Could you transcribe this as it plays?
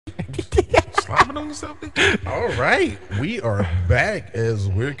Slobbing on yourself. All right, we are back as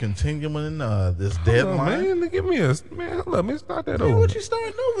we're continuing this deadline. Man, give me a man. Hold up, man. Start that Man, over. what you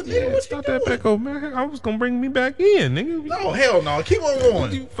starting over, nigga? Yeah, What you start doing? that back over, man. I was gonna bring me back in, nigga. No, hell no. Keep on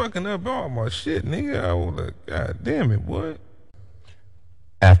going. You fucking up all my shit, nigga. I was like, God damn it, what?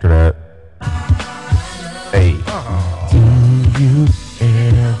 After that, hey, do you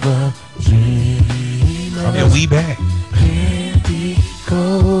ever dream of Yeah, we back.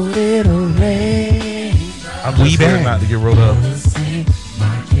 golden rain? I'm just here back. not to get rolled up.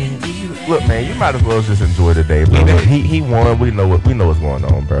 Look, man, you might as well just enjoy the day, bro. back. He won. We know what's going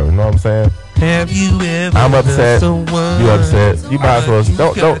on, bro. You know what I'm saying? Have you ever? I'm upset. Someone You upset. You might as well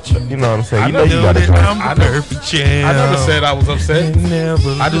don't. You know what I'm saying? You know you gotta that drink. I'm the perfect champ. I never said I was upset.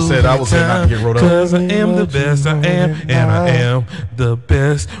 I just said I was here not to get rolled up. Cause I am the best I am, and I am the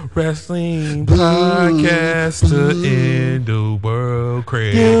best wrestling podcaster in the world,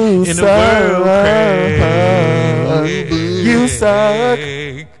 Craig. You In the world, suck. Craig. You suck.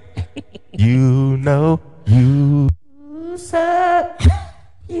 You know you suck.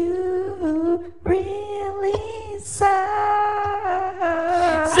 You really suck.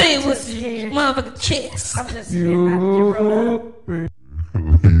 Say it with your motherfucking chest. I'm just saying, not to get rolled up.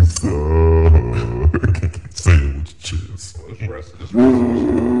 You suck. Say it with your chest.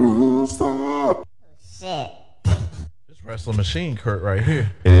 You suck. Shit. This wrestling machine, Kurt, right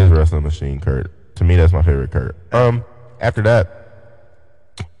here. It is Wrestling Machine Kurt. To me, that's my favorite Kurt. After that,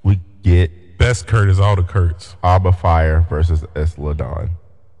 we get Best Kurt is all the Kurts. Abba Fire versus Isla Dawn.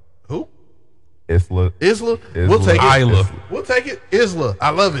 Who? Isla We'll take it. Isla. We'll take it. Isla.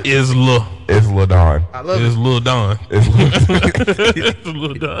 I love it. Isla. Dawn. I love It's it. Lil Don. It's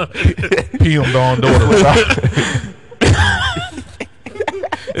Lil Don. P. M. Dawn daughter.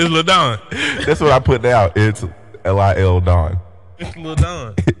 It's Lil Don. That's what I put down. It's Lil Dawn. It's Lil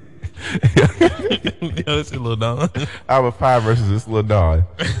Don. Yo, it's Lil Don. Abba Fire versus Isla Dawn.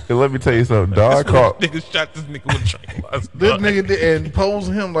 And let me tell you something. Dawn caught. Nigga shot this nigga with a tranquilizer. This nigga did and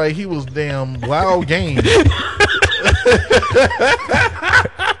posed him like he was damn wild game.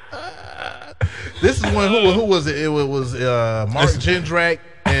 This is when who was it? It was Mark Jindrak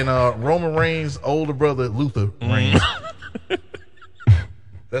and Roman Reigns' older brother Luther Reigns.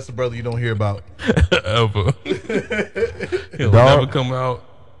 That's the brother you don't hear about. Ever. He'll Dog. never come out.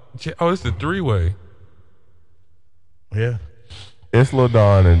 Oh, it's the three-way. Yeah. Isla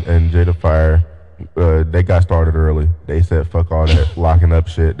Dawn and Jada Fire, they got started early. They said fuck all that locking up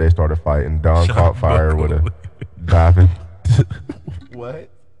shit. They started fighting. Dawn John caught fire with a Buckley. diving. What?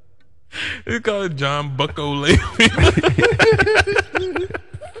 It's called John Bucko Levy.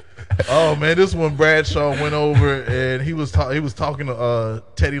 Oh man, this one Bradshaw went over and he was talking to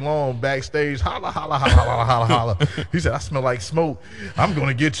Teddy Long backstage. Holla, holla, holla, holla, holla, holla. He said, "I smell like smoke. I'm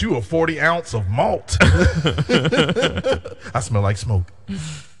gonna get you a 40 ounce of malt." I smell like smoke.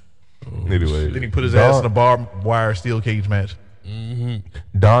 Anyway, Then he put his ass in a barbed wire steel cage match.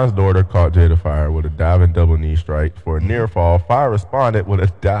 Dawn's daughter caught Jada Fire with a diving double knee strike for a near fall. Fire responded with a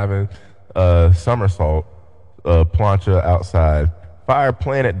diving somersault plancha outside. Fire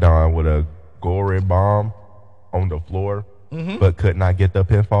planted Dawn with a gory bomb on the floor, but could not get the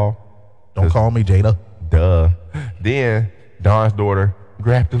pinfall. Don't call me Jada. Duh. Then Dawn's daughter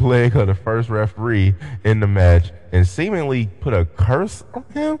grabbed the leg of the first referee in the match and seemingly put a curse on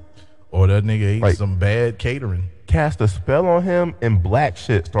him, Or that nigga ate Like- some bad catering. cast a spell on him, and black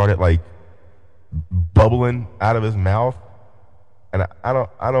shit started like bubbling out of his mouth. And I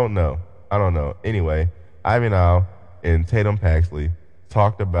don't know. Anyway, Ivy Nile and Tatum Paxley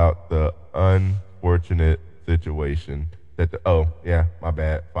talked about the unfortunate situation that my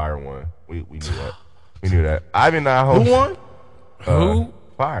bad. Fire won. We knew that. We knew that. Ivy Nile Who won? Who?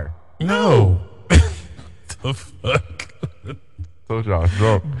 Fire. No. The fuck? Told y'all I was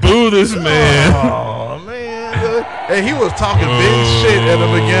drunk. Boo this man. Oh man. Hey, he was talking big shit at the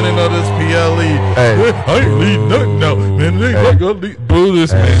beginning of this PLE. Hey. I ain't leading nothing now. Man, they Hey. like gonna lead. Boo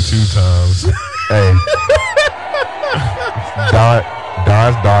this man 2 times. Hey.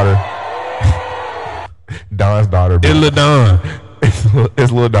 Don's daughter. Illa Don.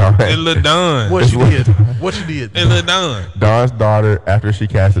 It's Lil Don. Illa Don. What you did? What you did? Illa Don. Don's daughter, after she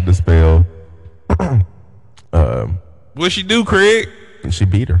casted the spell, What she do, Craig? she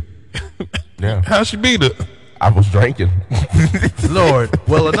beat her. Yeah, How she beat her? I was drinking. Lord.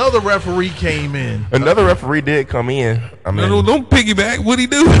 Well, another referee came in. Another referee did come in. I mean, No, don't piggyback. What'd he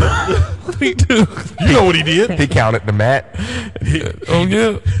do? What'd he do? You know what he did? he counted the mat. Oh,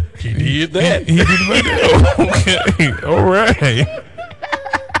 yeah. He did that. He did that. Okay. All right.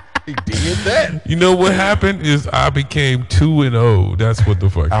 He did that? You know what happened is I became 2-0. That's what the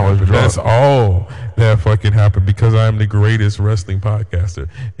fuck I was happened. drunk. That's all that fucking happened because I am the greatest wrestling podcaster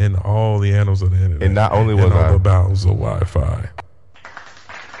in all the annals of the internet. And not only was in all I- the bounds of Wi-Fi.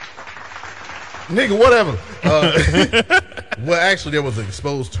 Nigga, whatever. Well, actually, there was an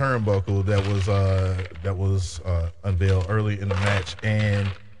exposed turnbuckle that was unveiled early in the match, and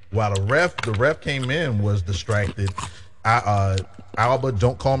while the ref came in was distracted. Alba,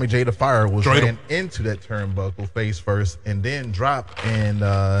 don't call me Jada Fire, was Straight ran into that turnbuckle face first, and then dropped and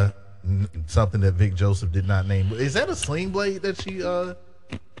something that Vic Joseph did not name. Is that a sling blade that she does?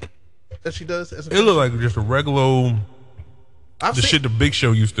 As a It looked like just a regular shit the Big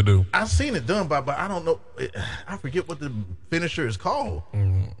Show used to do. I've seen it done, but I don't know. I forget what the finisher is called. I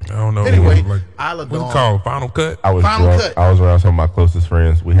don't know. Anyway, like, Isla what's Dawn. it called? Final cut? I was Final drunk. cut. I was around some of my closest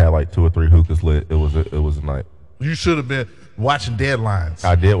friends. We had like 2 or 3 hookahs lit. It was a night. You should have been watching Deadlines.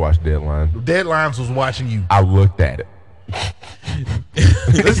 I did watch Deadline. Deadlines was watching you. I looked at it.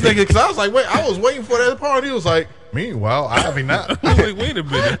 This nigga, because I was like, wait, I was waiting for that part. He was like, meanwhile, Ivy not. I was like, wait a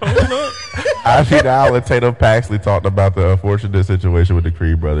minute. Hold up. Ivy Nile and Tatum Paxley talked about the unfortunate situation with the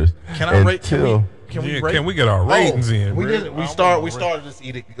Creed brothers. Can I rate? Until Can we Yeah, rate? can we get our ratings in? We bro? didn't. We started this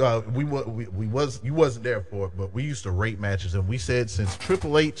edict. You wasn't there for it, but we used to rate matches, and we said since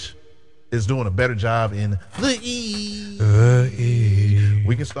Triple H is doing a better job in the E,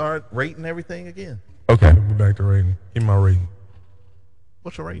 we can start rating everything again. okay. We're back to rating. Give me my rating.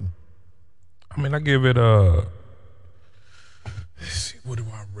 What's your rating? I mean, I give it let's see, what do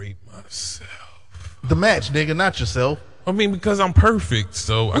I rate myself? The match, nigga, not yourself. I mean, because I'm perfect,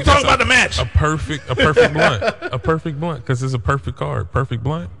 so We talking about the match. A perfect blunt, a perfect blunt, because it's a perfect card, perfect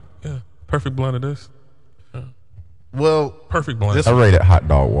blunt, yeah, perfect blunt of this, Well, perfect blunt. This- I rated hot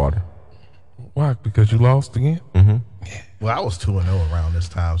dog water. Why? Because you lost again? I was 2-0 around this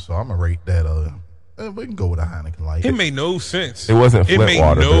time, so I'm gonna rate that. We can go with a Heineken Light. It made no sense. It wasn't Flint made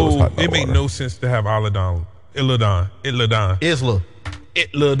water, but it was hot dog It made water. no sense to have Iladon, Isla,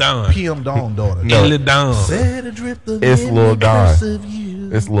 Iladon, PM Dawn daughter. No. Iladon. Said adrift of It's in Lil the Don. curse of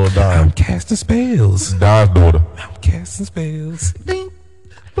you. It's Lil Don. casting spells. Don's daughter. I'm casting spells. Blink,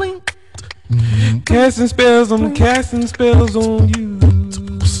 blink. Casting spells, I'm casting spells on you.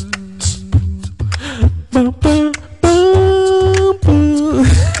 Bum, bum, bum, bum.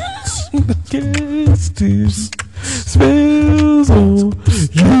 Casting spells on you.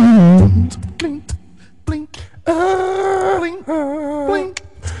 Blink, blink, blink, blink.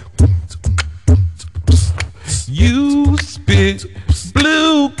 You spit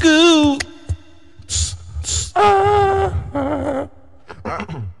blue goo.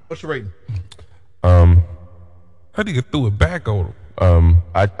 What's your rating? I think I threw it back on him.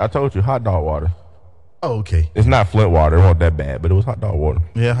 I told you hot dog water. Oh, okay. It's not Flint water. It wasn't that bad, but it was hot dog water.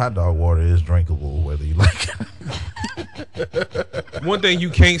 Yeah, hot dog water is drinkable, whether you like it. One thing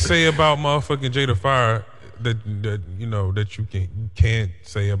you can't say about motherfucking Jada Fire that you know that you can't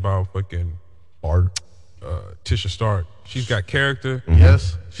say about fucking Tisha Stark. She's got character.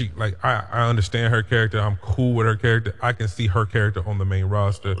 Yes. She I understand her character. I'm cool with her character. I can see her character on the main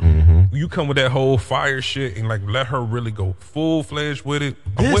roster. You come with that whole fire shit and like let her really go full fledged with it.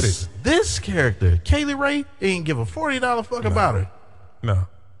 I'm with it. This character, Kaylee Ray, ain't give a $40 fuck about her. No,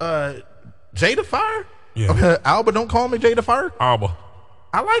 Jada Fire? Yeah. Okay, Alba, don't call me Jada Fire. Alba.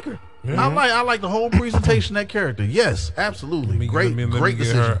 I like her. I like the whole presentation of that character. Yes, absolutely. Great Mm-hmm.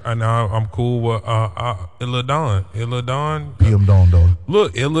 decision. And now I'm cool with Iladon. Iladon. PM Dawn daughter.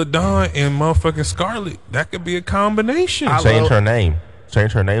 Look, Iladon and motherfucking Scarlet. That could be a combination. Change her name.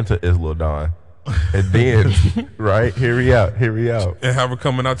 Change her name to Isla Dawn. And then, right, hear me out. And have her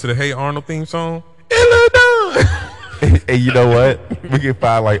coming out to the Hey Arnold theme song. Iladon. And you know what? We can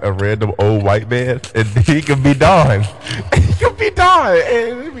find like a random old white man, and he can be Dawn. He can be Dawn.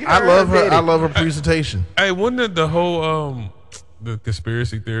 I love her. I love her presentation. Hey, wasn't it the whole the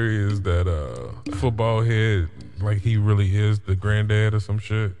conspiracy theory is that football head like he really is the granddad or some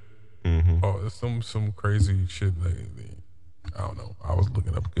shit? Oh, it's some crazy shit. Like, I don't know. I was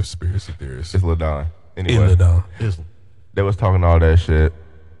looking up conspiracy theories. It's LaDon. Anyway, Iladon. they was talking all that shit.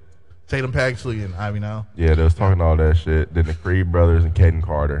 Tatum Paxley and Ivy now. Yeah, they was talking all that shit. Then the Creed brothers and Caden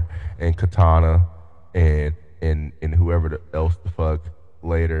Carter and Katana and whoever else the fuck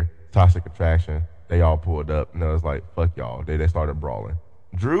later, Toxic Attraction, they all pulled up and it was like, fuck y'all. They started brawling.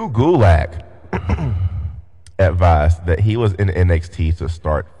 Drew Gulak advised that he was in NXT to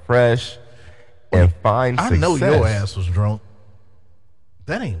start fresh and find I success. know your ass was drunk.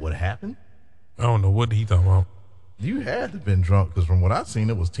 That ain't what happened. I don't know what he talking about. You had to have been drunk because from what I seen,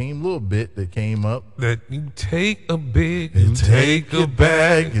 it was Team Little Bit that came up. That you take a big, And take a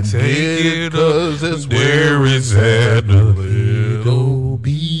bag and take get it cause up, it's there where is it's at at the the little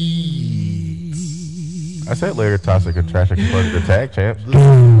beats. I said later, Toxic and Trash confronted the tag champs.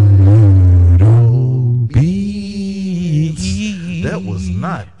 Little beats. That was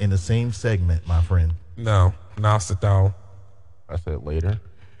not in the same segment, my friend. No, now sit down. I said later.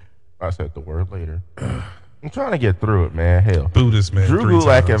 I said the word later. I'm trying to get through it, man. Hell. Buddhist man. Drew 3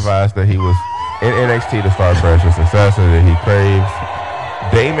 Gulak times. advised that he was in NXT to start fresh, a successor that he craves.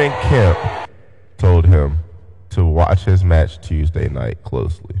 Damon Kemp told him to watch his match Tuesday night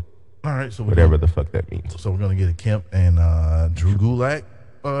closely. All right, so Whatever the fuck that means. So we're gonna get a Kemp and Drew Gulak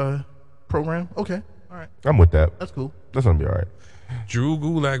program. Okay, all right, I'm with that. that's cool. That's gonna be all right. Drew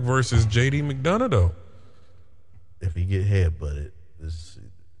Gulak versus JD McDonough, though. If he get headbutted,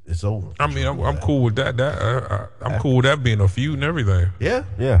 it's over. I mean, I'm cool with that. I'm cool with that being a feud and everything. Yeah,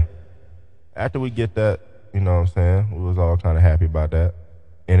 Yeah. After we get that, you know what I'm saying? We was all kind of happy about that.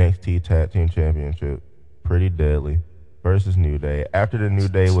 NXT Tag Team Championship, Pretty Deadly versus New Day. After the New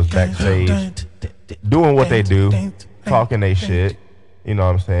Day was backstage doing what they do, talking they shit. You know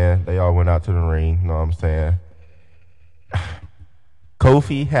what I'm saying? They all went out to the ring. You know what I'm saying?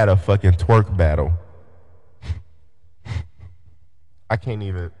 Kofi had a fucking twerk battle. I can't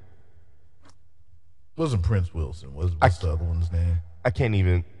even. wasn't Prince Wilson? What's the other one's name? I can't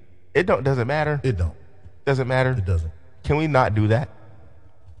even. It doesn't matter. It don't. Doesn't matter. It doesn't. Can we not do that?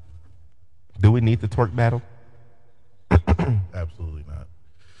 Do we need the twerk battle? Absolutely not.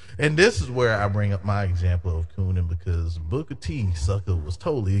 And this is where I bring up my example of Coonan because Booker T sucker was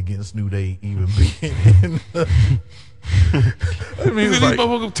totally against New Day even being in. I mean, These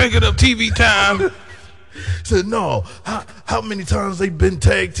motherfuckers taking up TV time. said no. How many times they been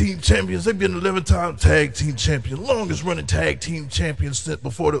tag team champions? They've been 11-time tag team champion, longest running tag team champion since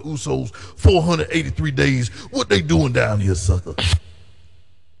before the Usos, 483 days. What they doing down here, sucker?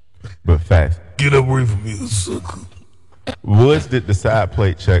 But facts. Get away from me, sucker. Woods did the side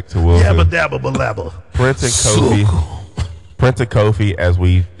plate check to Wilson. Yabba dabba balabba. Prince and Kofi, as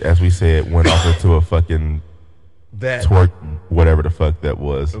we said, went off into a fucking That twerk, whatever the fuck that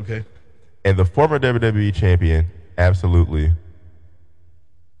was. okay. And the former WWE champion absolutely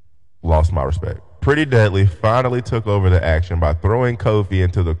lost my respect. Pretty Deadly finally took over the action by throwing Kofi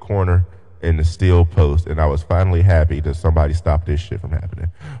into the corner in the steel post, and I was finally happy that somebody stopped this shit from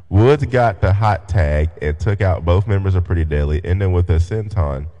happening. Woods got the hot tag and took out both members of Pretty Deadly, ending with a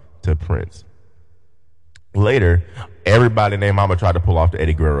senton to Prince. Later, everybody named Mama tried to pull off the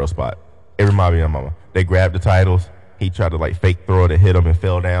Eddie Guerrero spot. Everybody named Mama. They grabbed the titles. He tried to like fake throw it and hit him and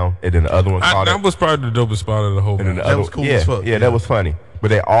fell down, and then the other one caught it. That was probably the dopest spot of the whole And then match. the other, was cool yeah, as fuck. Yeah, that was funny. But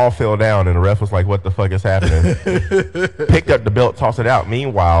they all fell down, and the ref was like, "What the fuck is happening?" Picked up the belt, tossed it out.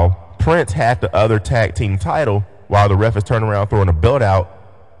 Meanwhile, Prince had the other tag team title while the ref is turning around, throwing the belt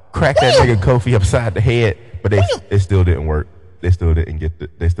out, cracked that nigga Kofi upside the head, but it still didn't work. They still didn't get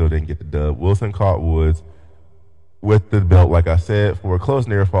the dub. Wilson caught Woods with the belt, like I said, for a close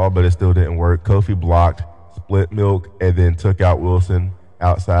near fall, but it still didn't work. Kofi blocked, split milk, and then took out Wilson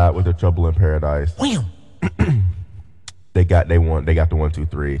outside with the Trouble in Paradise. They got the 1, 2,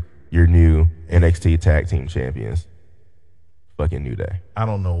 3. Your new NXT Tag Team Champions. Fucking New Day. I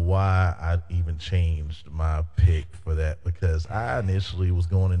don't know why I even changed my pick for that because I initially was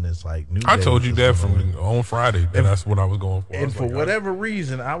going in this like New I Day told you was that gonna win. from on Friday. That's what I was going for. I And was for like, whatever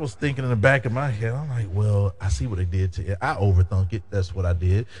reason, I was thinking in the back of my head, I'm like, well, I see what they did to it. I overthunk it. That's what I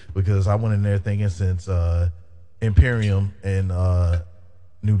did because I went in there thinking since Imperium and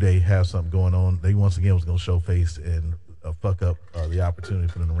New Day have something going on, they once again was going to show face and fuck up the opportunity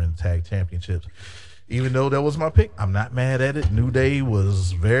for them to win the tag championships. Even though that was my pick, I'm not mad at it. New Day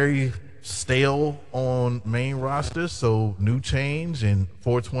was very stale on main roster, so new change, and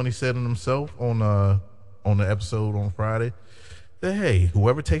 420 said it himself on the episode on Friday that hey,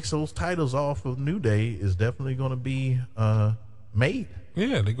 whoever takes those titles off of New Day is definitely going to be made.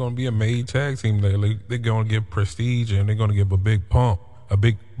 yeah, they're going to be a made tag team. They're going to get prestige and they're going to give a big bump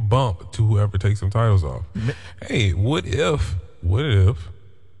to whoever takes some titles off. Hey, what if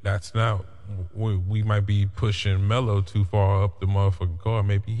that's not, we might be pushing Mello too far up the motherfucking card.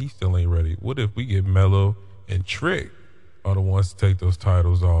 Maybe he still ain't ready. What if we get Mello and Trick are the ones to take those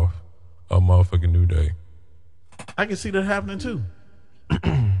titles off a motherfucking New Day? I can see that happening too.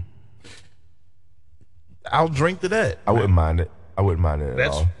 I'll drink to that. I wouldn't mind it. I wouldn't mind it at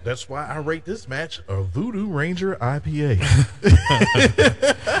all. That's why I rate this match a Voodoo Ranger IPA.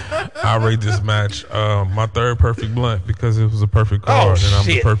 I rate this match my third perfect blunt because it was a perfect card and I'm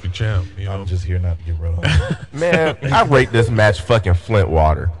the perfect champ. You know? I'm just here not to get rolled. Man, I rate this match fucking Flint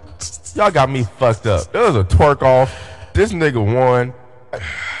water. Y'all got me fucked up. There was a twerk off. This nigga won.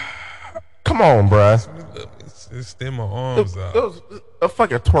 Come on, bruh. It's stem my arms out. It was a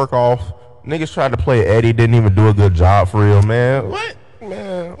fucking twerk off. Niggas tried to play Eddie, didn't even do a good job for real, man. What?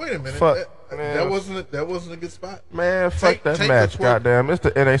 Man, Wait a minute. Fuck, That wasn't a good spot. Man, fuck that match, goddamn. It's the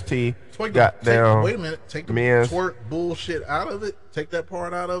NXT. Goddamn. Wait a minute. Take the twerk bullshit out of it. Take that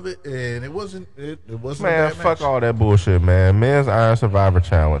part out of it, and it wasn't. It wasn't. Man, a bad fuck match. all that bullshit, man. Men's Iron Survivor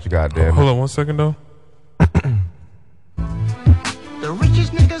Challenge, goddamn. Hold on 1 second though. The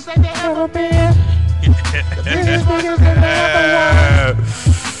richest niggas that they ever been. The biggest niggas that ever won.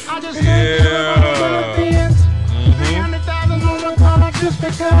 I just said $300,000 on the car just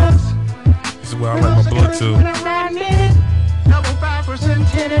because. This is where I like my blunt too. Double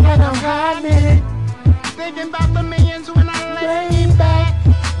 5% tinted and I'm riding it. Thinking about the millions when I lay back.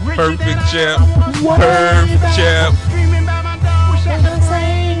 Perfect champ. Perfect champ. Dreaming about my dog. Wish I could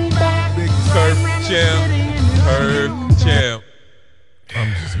bring back. Perfect champ. Perfect champ.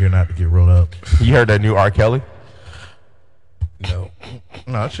 I'm just here not to get rolled up. You heard that new R. Kelly? No.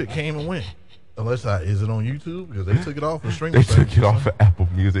 No, that shit came and went. Unless is it on YouTube? Because they took it off of streaming. They took it off of Apple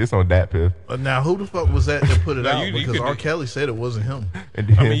Music. It's on DatPiff. Now, who the fuck was that put it No, out? you Because could- R. Kelly said it wasn't him. And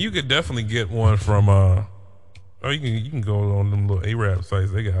then, I mean, you could definitely get one from you can go on them little Arab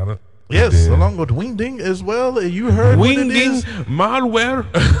sites. They got it. Yes, Yeah. along with Wing Ding as well. You heard what it Wingding is. malware.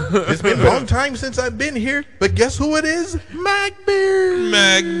 It's been a long time since I've been here, but guess who it is? Macbeard.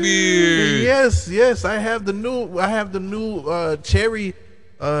 Macbeard. Yes. I have the new cherry.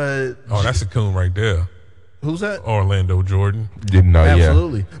 Oh, that's a coon right there. Who's that? Orlando Jordan. didn't know,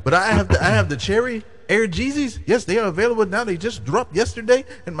 Absolutely. But I have the cherry Air Jeezys. Yes, they are available now. They just dropped yesterday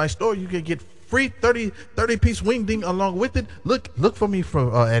in my store. You can get free 30 piece Wing Ding along with it. Look for me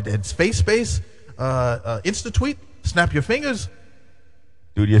from at Space Insta tweet. Snap your fingers.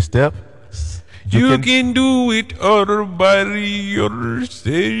 Do your step. You can do it all by yourself.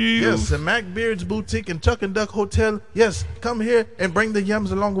 Yes, and Macbeard's Boutique and Chuck and Duck Hotel. Yes, come here and bring the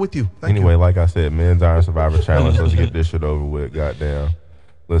yums along with you. Thank Anyway, you. like I said, Men's Iron Survivor Challenge. Let's get this shit over with, goddamn.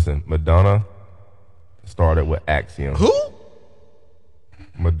 Listen, Madonna started with Axiom. Who?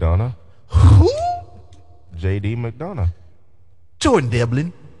 Madonna? Who? JD McDonough. Jordan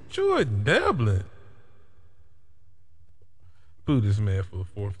Devlin. Jordan Devlin. Boo this man for the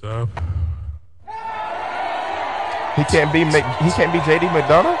fourth time. He can't be JD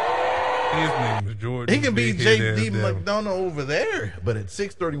McDonough? His name is Jordan. He can be Big head J.D. ass Devlin. McDonough over there, but at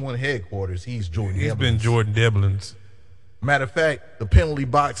 631 headquarters, he's Jordan He's Devlin. been Jordan Devlin's. Matter of fact, the penalty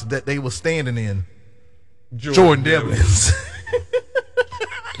box that they were standing in, Jordan Devlin's.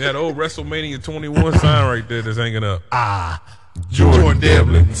 That old WrestleMania 21 sign right there that's hanging up. Jordan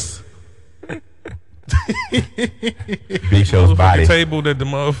Devlin's. Big Show's The body. table that the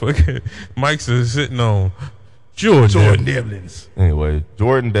motherfucking mics is sitting on. Jordan Devlin's. Anyway,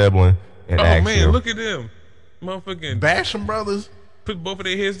 Jordan Devlin and Oh Axiom. man, look at them. Motherfucking Basham Brothers. put both of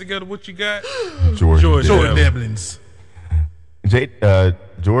their heads together. What you got? Jordan Jordan Devlin. Devlin's.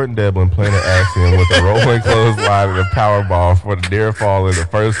 Jordan Devlin planted Axiom with a rolling clothesline and a power ball for the near fall in the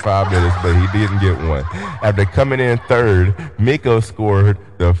first 5 minutes, but he didn't get one. After coming in third, Miko scored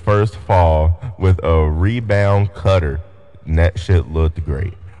the first fall with a rebound cutter, and that shit looked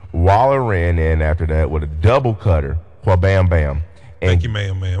great. Waller ran in after that with a double cutter, bam bam, Thank and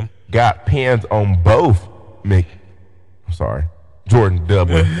you, ma'am. got pins on both Jordan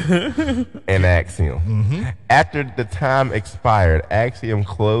Devlin and Axiom. After the time expired, Axiom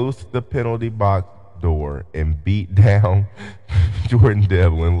closed the penalty box door and beat down Jordan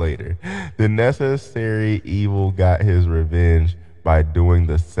Devlin later. The necessary evil got his revenge by doing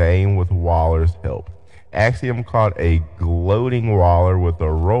the same with Waller's help. Axiom caught a gloating Waller with a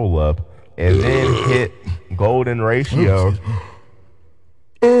roll-up and then hit Golden Ratio.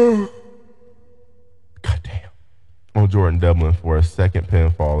 Goddamn. On Jordan Devlin for a second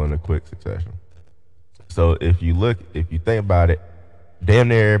pinfall in a quick succession. So if you think about it, damn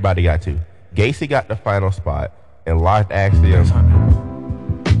near everybody got two. Gacy got the final spot and locked Axiom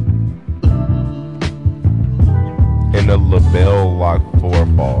in the LaBelle Lock 4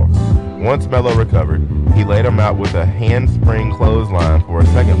 fall. Once Mello recovered, he laid him out with a handspring clothesline for a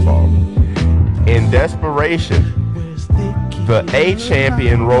second fall. In desperation, the A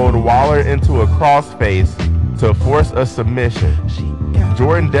champion rolled Waller into a crossface to force a submission.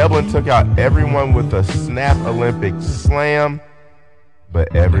 Jordan Devlin took out everyone with a snap Olympic slam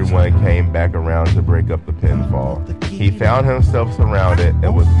but everyone came back around to break up the pinfall. He found himself surrounded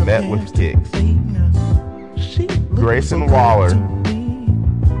and was met with kicks. Grayson Waller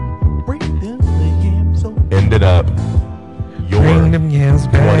ended up your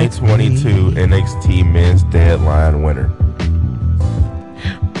 2022 NXT Men's Deadline winner.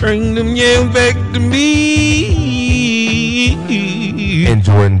 Bring them yams back to me. And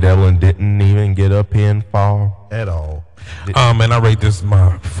Jordan Devlin didn't even get a pinfall At all. And I rate this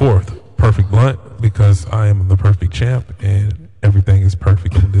my 4th perfect blunt because I am the perfect champ and everything is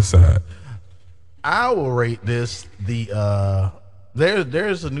perfect on this side. I will rate this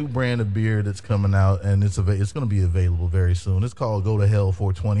there's a new brand of beer that's coming out and it's going to be available very soon. It's called Go to Hell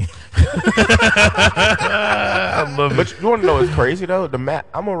 420. I love it. But you want to know what's crazy though? I'm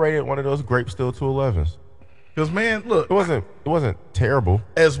gonna rate it one of those Grape Still 211s. Because man, look, It wasn't terrible.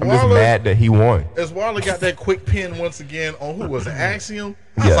 As I'm just Waller- mad that he won. as Waller got that quick pin once again on who was it, Axiom,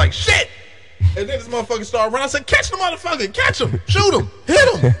 I Yeah. was like, shit. And then this motherfucker started running. I said, catch the motherfucker, catch him, shoot him,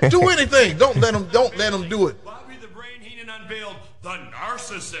 hit him, do anything. Don't let him do it. Bobby the Brain Heenan unveiled the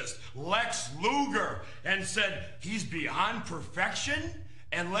narcissist, Lex Luger, and said he's beyond perfection.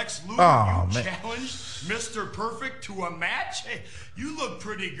 And Lex Luger, Oh, you man. challenged Mr. Perfect to a match? Hey, you look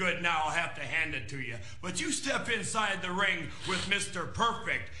pretty good now, I'll have to hand it to you. But you step inside the ring with Mr.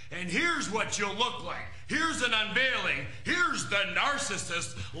 Perfect, and here's what you'll look like. Here's an unveiling. Here's the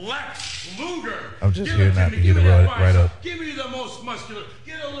narcissist, Lex Luger. I'm just Give here it to not me. to Give get me it that right up. bicep. Give me the most muscular.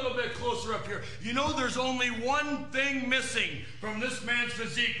 Get a little bit closer up here. You know there's only one thing missing from this man's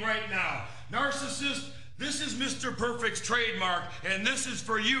physique right now. Narcissist, this is Mr. Perfect's trademark, and this is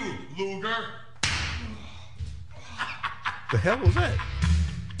for you, Luger. The hell was that?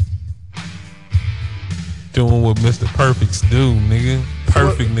 Doing what Mr. Perfects do, nigga.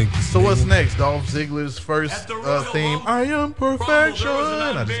 Perfect niggas. So what's nigga. next? Dolph Ziggler's first At the Royal theme. Rumble, I am perfection. there was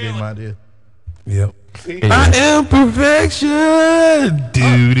an I just gave my idea. Yep. Anyway. I am perfection.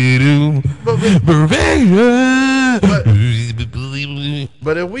 Do do do. Perfection.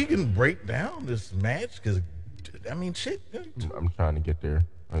 But if we can break down this match, because I mean, shit, I'm trying to get there.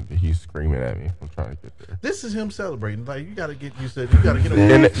 He's screaming at me. I'm trying to get there. this is him celebrating. Like you gotta get used to it. You gotta get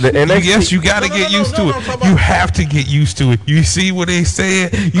And him. the NXT, Yes, you gotta No, get no, used no, to no, it. I'm talking You about- have to get used to it. You see what they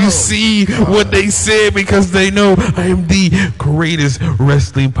said? You Oh, see what they said because they know I am the greatest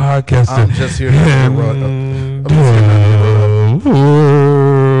wrestling podcaster I'm just here to interrupt. in I'm just here the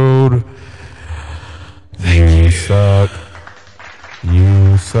world. you suck.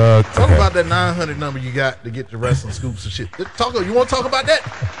 You suck. Talk Okay. about that 900 number you got to get the wrestling scoops and shit. You want to talk about that?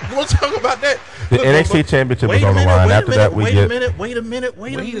 You want to talk about that? The Look, NXT look, Championship wait is a on the minute, line. wait a After that, minute, we wait get. a minute. Wait a minute.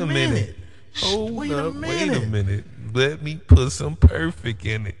 Wait a minute. Hold Wait up. a Wait a minute. minute. Let me put some perfect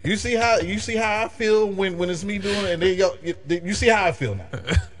in it. You see how I feel when it's me doing it, and then you see how I feel now.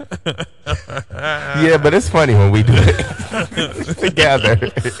 Yeah, but it's funny when we do it together.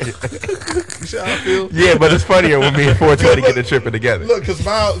 You see how I feel? Yeah, but it's funnier when me and 420 get the tripping together. Look, because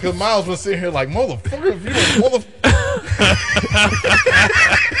Miles was sitting here like, motherfucker, if you don't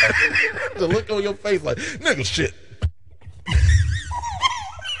the look on your face like, nigga, shit.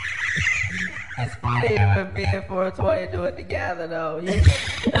 It's funny when me and 420 do it together, though.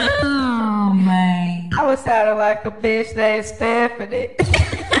 Oh, man. I was sounding like a bitch named Stephanie.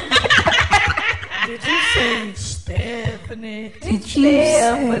 Did you say Stephanie? Did you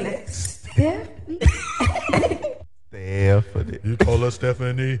Stephanie? Stephanie. You call her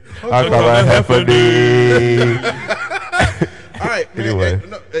Stephanie. I call her Stephanie. All right. Anyway.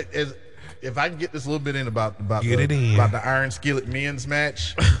 If I can get this a little bit in about Get it in. about the Iron Skillet men's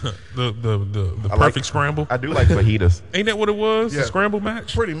match. The I perfect like- scramble. I do like fajitas. Ain't that what it was? Yeah. The scramble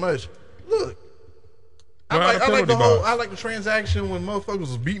match? Pretty much. Look. I Well, like the penalty the whole. box. I like the transaction when motherfuckers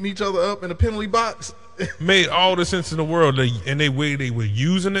was beating each other up in the penalty box. Made all the sense in the world, and they way they were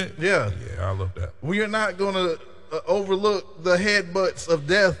using it. Yeah. Yeah, I love that. We are not going to overlook the headbutts of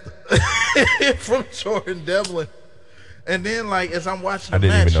death from Jordan Devlin. And then, like, as I'm watching the I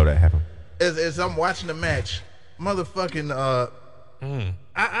didn't match, even know that happened. as I'm watching the match, motherfucking,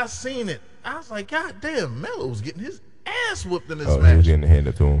 I seen it. I was like, God damn, Melo was getting his ass whooped in this Oh, he was match. getting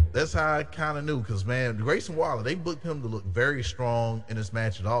handed to him. That's how I kind of knew, because man, Grayson Waller, they booked him to look very strong in this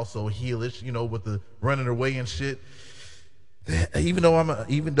match and also heelish, with the running away and shit. Even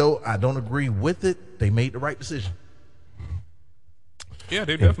though I don't agree with it, they made the right decision. Yeah,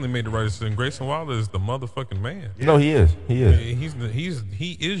 they definitely made the right decision. Grayson Waller is the motherfucking man. No, he is. He is.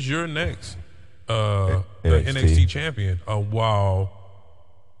 He is your next the NXT. NXT champion. While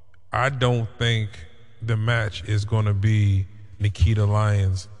I don't think the match is going to be Nikita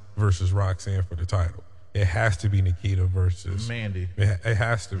Lyons versus Roxanne for the title. it has to be Nikita versus Mandy. It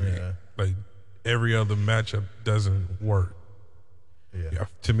has to be. Yeah. Like every other matchup doesn't work. Yeah.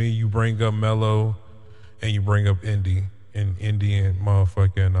 To me, you bring up Melo and you bring up Indy and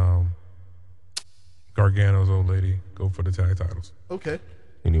motherfucking Gargano's old lady go for the tag titles. Okay.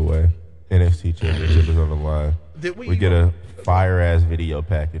 Anyway, NXT Championship is on the line. Did we get a fire ass video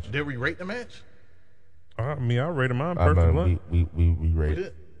package. Did we rate the match? I mean, I rated mine perfect. We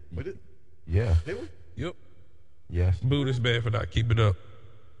rated. We did. Yeah. Did we? Yep. Yes. Boo this bad for that. Keep it up.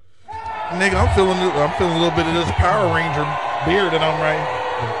 Nigga, I'm feeling a little bit of this Power Ranger beer that I'm right.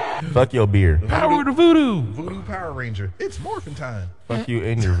 Fuck your beer. Power to voodoo. Voodoo Power Ranger. It's morphin' time. Fuck you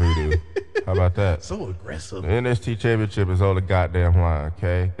and your voodoo. How about that? So aggressive. The NXT Championship is on the goddamn line,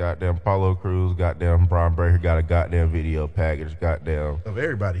 okay? Goddamn Apollo Crews, goddamn Braun Breaker got a goddamn video package, goddamn Of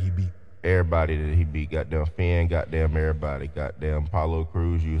everybody he beat. everybody that he beat, goddamn Finn, goddamn everybody, goddamn Apollo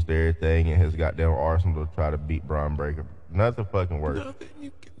Crews used everything in his goddamn arsenal to try to beat Braun Breaker. Nothing fucking worked. Nothing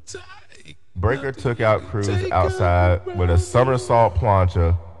you can take. Breaker took out Crews outside with a somersault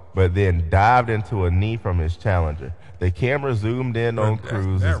plancha, but then dived into a knee from his challenger. The camera zoomed in on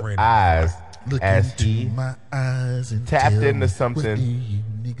Crews' eyes Look as into he my eyes and tapped tell into me, something what do you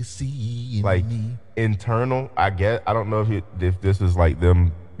niggas see in like me? internal. I guess I don't know if this is like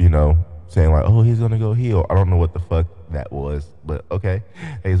them, saying like, oh, he's gonna go heel. I don't know what the fuck that was, but okay.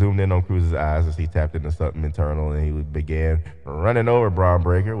 They zoomed in on Cruz's eyes as he tapped into something internal, and he began running over Braun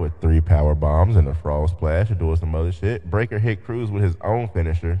Breaker with 3 power bombs and a frog splash and doing some other shit. Breaker hit Cruz with his own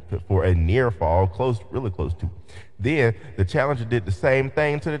finisher for a near fall, really close to. Then the challenger did the same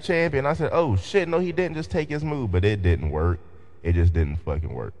thing to the champion. I said, oh shit, no, he didn't just take his move, but it didn't work. It just didn't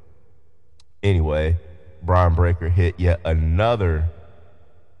fucking work. Anyway, Braun Breaker hit yet another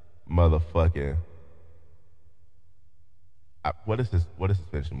motherfucking. What is his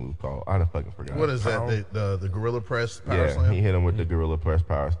finishing move called? I don't fucking forgot. What is that? The Gorilla Press Power Yeah, Slam? he hit him with the Gorilla Press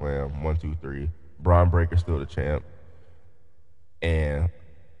Power Slam. 1, 2, 3. Braun Breaker still the champ, and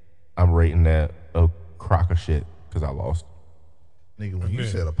I'm rating that a crock of shit because I lost. Nigga, when you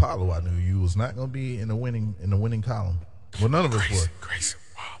said Apollo, I knew you was not gonna be in the winning column. Well, none of us were. Grayson.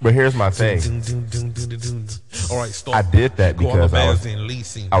 But here's my thing. All right, stop. I did that because I was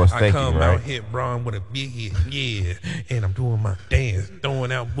I thinking, come right? out, hit Braun with a big hit, yeah, and I'm doing my dance,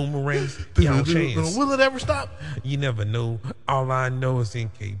 throwing out boomerangs. Y'all chance. Will it ever stop? You never know. All I know is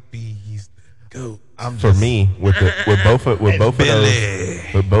NKB, he's the GOAT. For me, with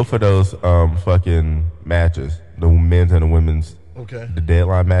both of those fucking matches, the men's and the women's, the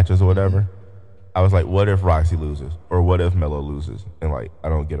deadline matches or whatever, I was like, what if Roxy loses or what if Melo loses, and like I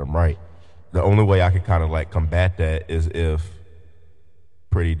don't get them right. The only way I could kind of like combat that is if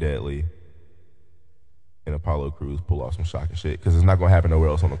Pretty Deadly and Apollo Crews pull off some shocking shit, because it's not gonna happen nowhere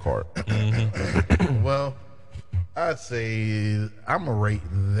else on the card. Well, I'd say I'm gonna rate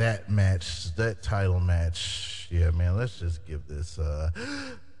that match, that title match. Yeah, man, let's just give this a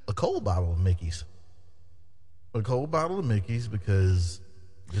cold bottle of Mickey's. A cold bottle of Mickey's, because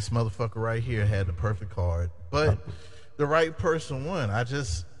this motherfucker right here had the perfect card, but the right person won.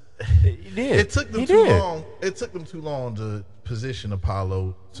 It took them too long. It took them too long to position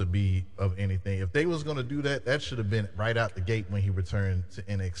Apollo to be of anything. If they was gonna do that, that should have been right out the gate when he returned to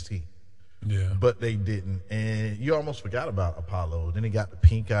NXT. Yeah. But they didn't, and you almost forgot about Apollo. Then he got the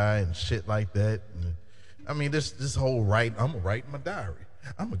pink eye and shit like that. And, I mean, this whole I'm gonna write in my diary.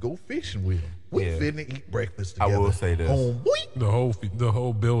 I'm gonna go fishing with him. We finna eat breakfast together. I will say this. The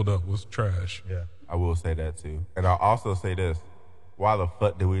whole build up was trash. Yeah. I will say that too. And I'll also say this. Why the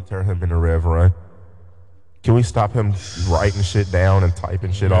fuck did we turn him into Rev Run? Can we stop him writing shit down and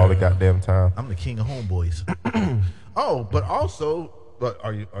typing shit all the goddamn time? I'm the king of homeboys. But also,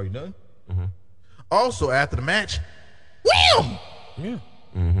 are you done? Mm-hmm. Also, after the match, wham! Yeah.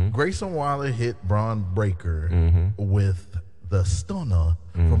 Mm-hmm. Grayson Waller hit Braun Breaker with the stunner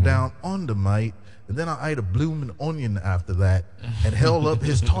from down under, mate. And then I ate a blooming onion after that and held up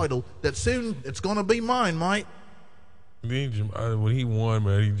his title that soon it's gonna be mine, mate. When he won,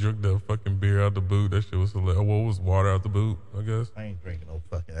 man, he drank the fucking beer out the boot. That shit was hilarious. What was water out the boot, I guess? I ain't drinking no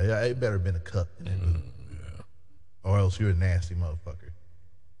fucking. It better been a cup in that boot. Yeah. Or else you're a nasty motherfucker.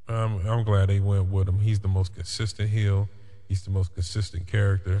 I'm glad they went with him. He's the most consistent heel. He's the most consistent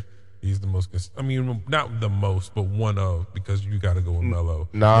character. He's the most, not the most, but one of, because you got to go with Melo.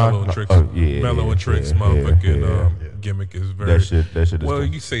 Melo and Trick's, motherfucking gimmick is very. That shit. Well,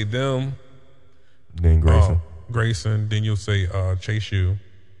 you say them. Then Grayson. Then you'll say Chase U.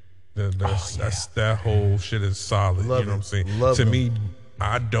 That whole shit is solid. Love you know what I'm saying? To me,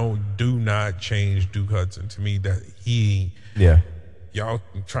 I do not change Duke Hudson. To me, that he. Yeah. y'all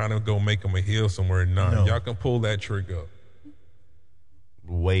trying to go make him a heel somewhere. No. Y'all can pull that trick up.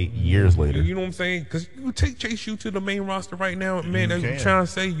 Wait years later. You know what I'm saying? Because you chase you to the main roster right now, man. You I'm can. trying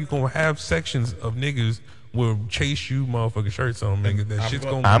to say you gonna have sections of niggas will chase you, motherfucking shirts on, nigga. That shit's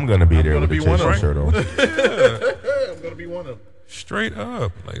gonna. I'm gonna be there gonna with a be one Chase of shirt on. I'm gonna be one of them. Straight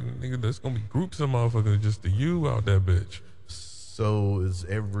up, like nigga, there's gonna be groups of motherfuckers just to you out that bitch. So is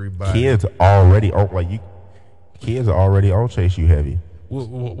everybody. Kids already on kids are already on Chase U heavy.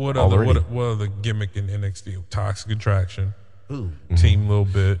 What Already. other gimmick in NXT? Toxic Attraction, Ooh. Team Little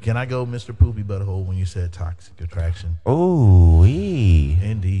Bit. Can I go Mr. Poopy Butthole when you said Toxic Attraction? Ooh,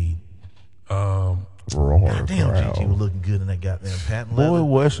 Indeed. roar Damn, crowd. Gigi was looking good in that goddamn patent Boy, leather.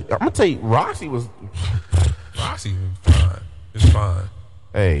 was she? I'm gonna tell you, Roxy was. Roxy is fine. It's fine.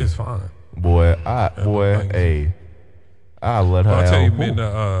 Hey, It's fine. boy, thanks. hey, I let her I'll out. tell you, Ooh.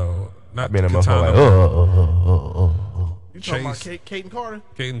 man. Not Been a motherfucker Katana, like, You talking about Chase. Kate and Carter?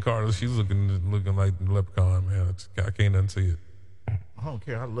 Kaden Carter. She's looking like the Leprechaun, man. I can't unsee it. I don't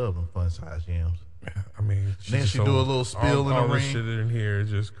care. I love them fun size yams. I mean, Then she do a little spill in the all this ring. shit in here is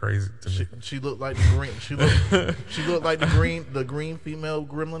just crazy to me. She looked like the green. She looked like the green female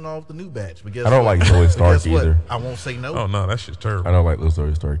gremlin off the new batch. But guess I don't what? like Zoe But Stark guess what? either. I won't say no. Oh no, that shit's I terrible. don't like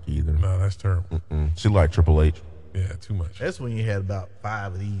Zoe Stark either. No, that's terrible. She like Triple H. Yeah, too much. That's when you had about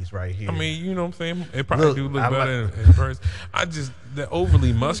 5 of these right here. I mean, you know what I'm saying? It probably Look, do look I better in person. The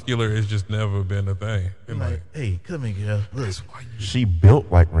overly muscular has just never been a thing. I'm And like, hey, come here, girl. Look, She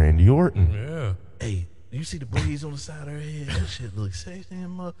built like Randy Orton. yeah. hey, you see the braids on the side of her head? That shit looks sexy.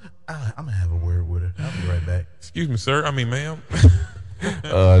 I'm gonna have a word with her. I'll be right back. Excuse me, sir. I mean, ma'am.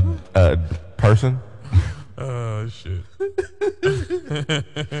 Person. Oh shit.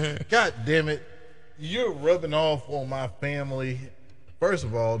 God damn it. You're rubbing off on my family. First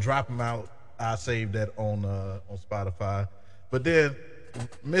of all, drop them out. I saved that on Spotify. But then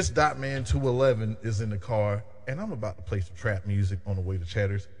Miss Dotman 211 is in the car, and I'm about to play some trap music on the way to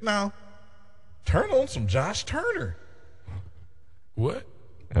Cheddar's. Now, turn on some Josh Turner. What?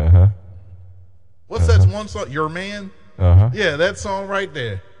 What's that one song? Your Man? Yeah, that song right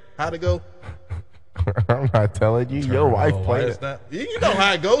there. How'd it go? I'm not telling you. Your wife played It's it. not- you know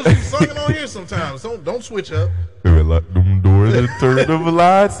how it goes. You sung it on here sometimes. Don't switch up. Lock them doors and turn the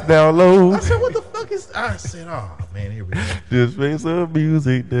lights down low. I said, what the fuck is... I said, oh, man, here we go. Just play some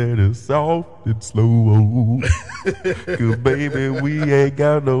music that is soft and slow. Cause baby, we ain't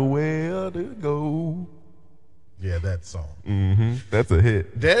got nowhere to go. Yeah, that song. That's a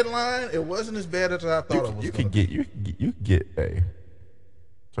hit. Deadline, it wasn't as bad as I thought it was. You can get a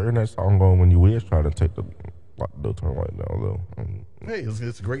turn that song on when you is trying to take the turn right now though. Hey,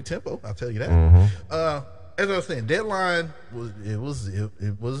 it's a great tempo. I'll tell you that. As I was saying, Deadline it wasn't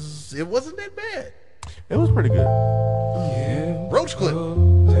that bad. It was pretty good. Roach Clip,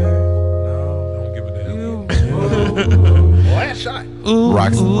 No, don't give a damn. last shot.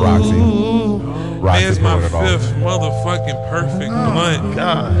 Roxy. Man's my doing it all. fifth motherfucking perfect blunt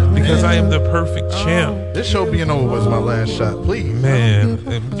God, because I am the perfect champ. this show being over was my last shot. Please, Man,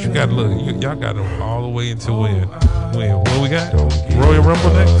 you gotta look. Y'all got to all the way into when. What we got? Don't give Royal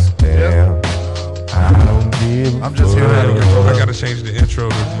Rumble next. Damn. I don't give. I'm just here to have your I gotta change the intro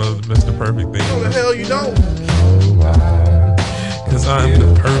to Mr. Perfect What the thing hell you don't? because I'm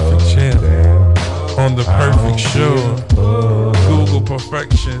the perfect champ on the perfect show. Google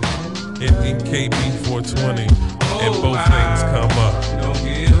perfection in KB 420, and both things come up.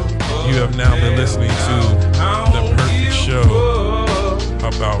 You have now been listening to the perfect show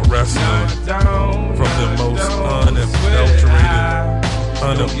about wrestling from the most unadulterated,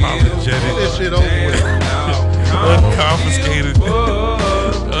 unapologetic, This shit over with. unconfiscated,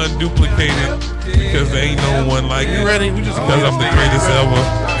 unduplicated, because there ain't no one like it. You ready? We just Because I'm the greatest ever.